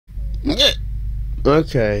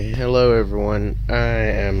Okay, hello everyone. I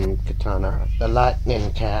am Katana, the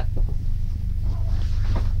lightning cat.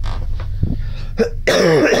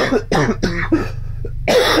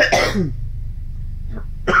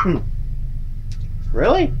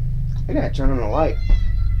 Really? I gotta turn on the light.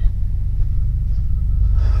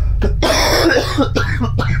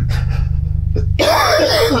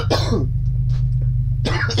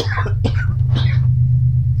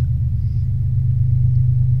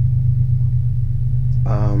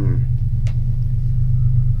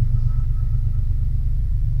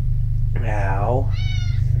 Now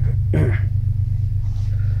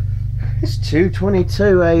it's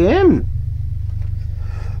 2:22 a.m.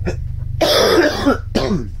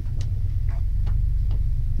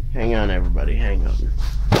 Hang on, everybody, hang on.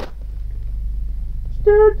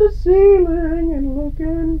 Stare at the ceiling and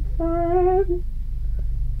looking fine.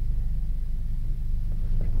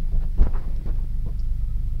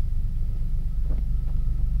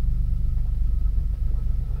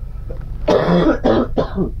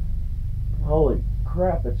 Holy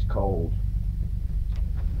crap, it's cold.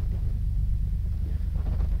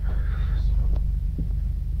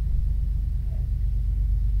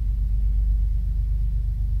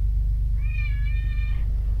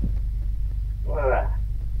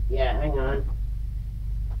 Yeah, hang on.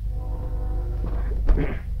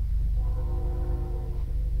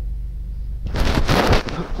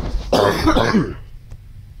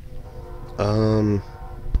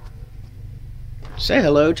 Say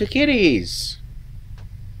hello to kitties.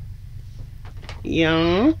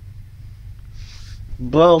 Yeah.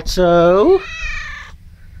 Balto.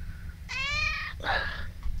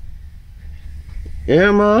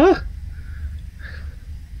 Emma.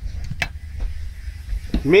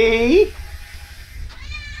 Me.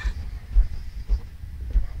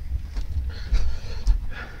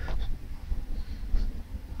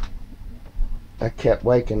 I kept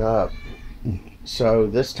waking up. So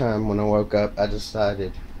this time when I woke up, I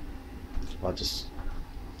decided I'll just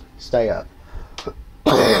stay up.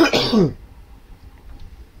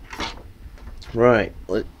 Right,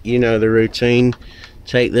 you know the routine.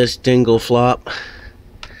 Take this dingle flop,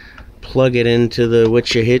 plug it into the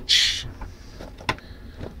witcher hitch,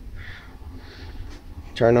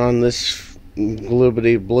 turn on this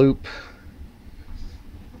gloobity bloop,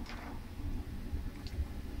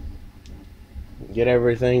 get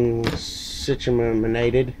everything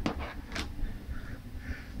situated.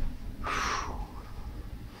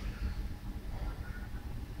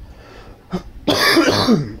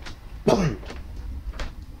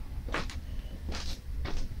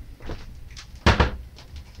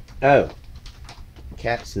 Oh,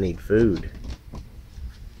 cats need food.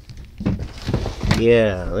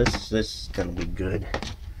 Yeah, this is gonna be good.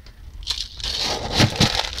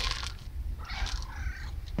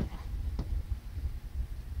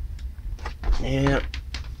 Yeah,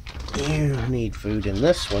 you need food in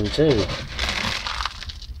this one too.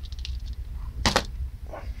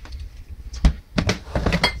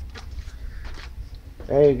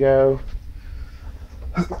 There you go.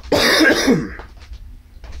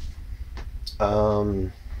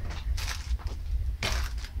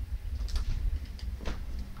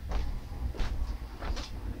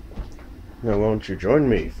 Now won't you join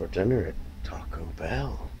me for dinner at Taco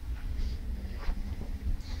Bell?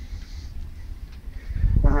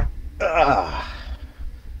 That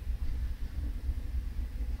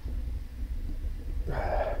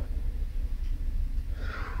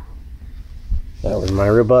was my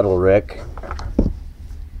rebuttal, Rick.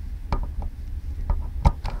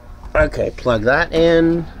 Okay, plug that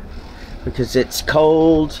in because it's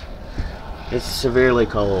cold. It's severely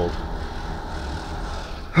cold.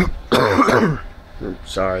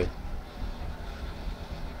 Sorry.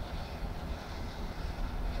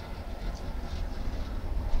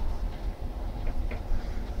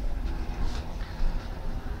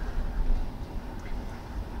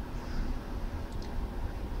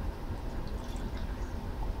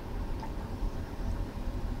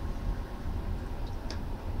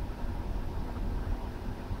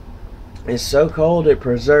 It's so cold it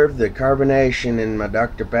preserved the carbonation in my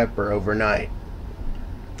Dr. Pepper overnight.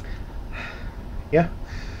 Yeah.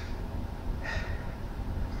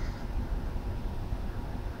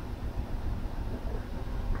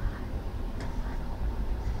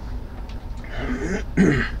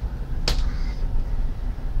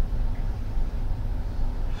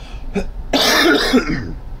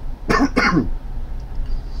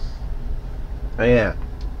 Oh yeah.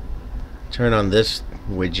 Turn on this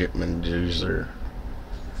widget Mendozer.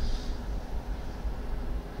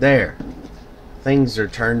 There. Things are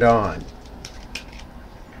turned on.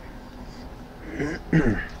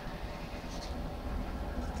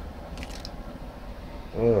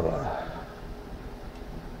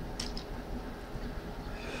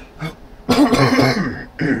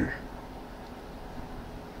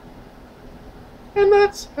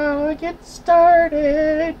 Now I get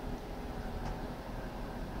started.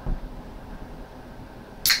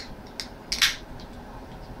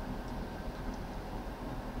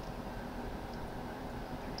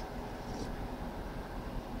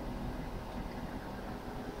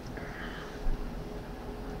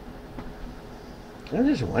 I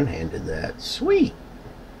just one-handed that. Sweet.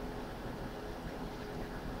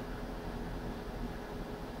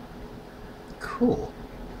 Cool.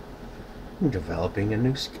 I'm developing a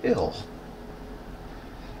new skill.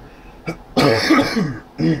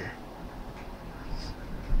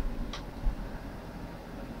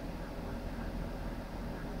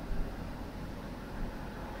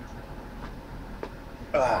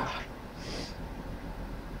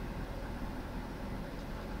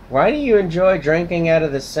 Why do you enjoy drinking out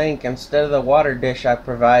of the sink instead of the water dish I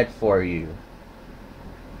provide for you?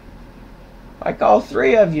 Like all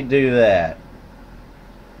three of you do that.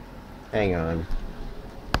 Hang on.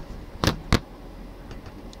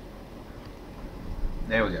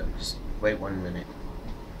 There we go. Just wait 1 minute.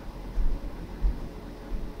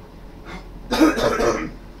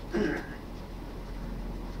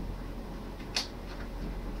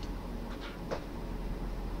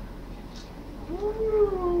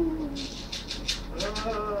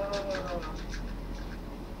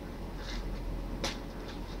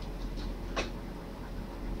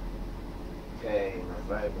 Okay, my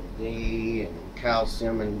vitamin D and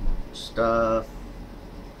calcium and stuff.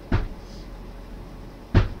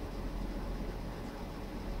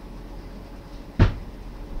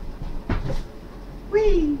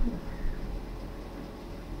 Whee!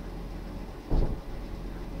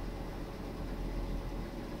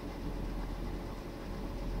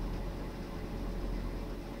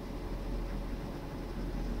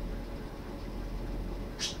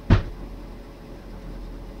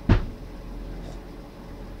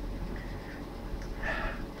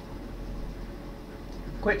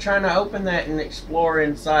 Quit trying to open that and explore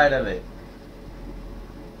inside of it.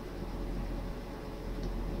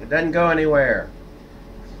 It doesn't go anywhere.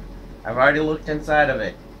 I've already looked inside of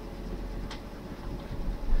it.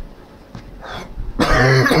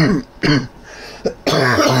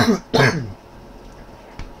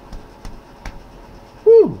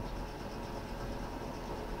 Woo.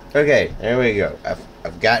 Okay, there we go.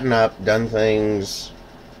 I've gotten up, done things,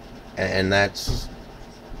 and that's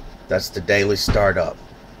the daily startup.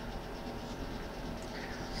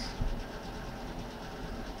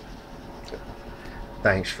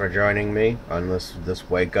 Thanks for joining me on this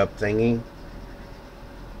wake up thingy.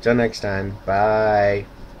 Till next time. Bye.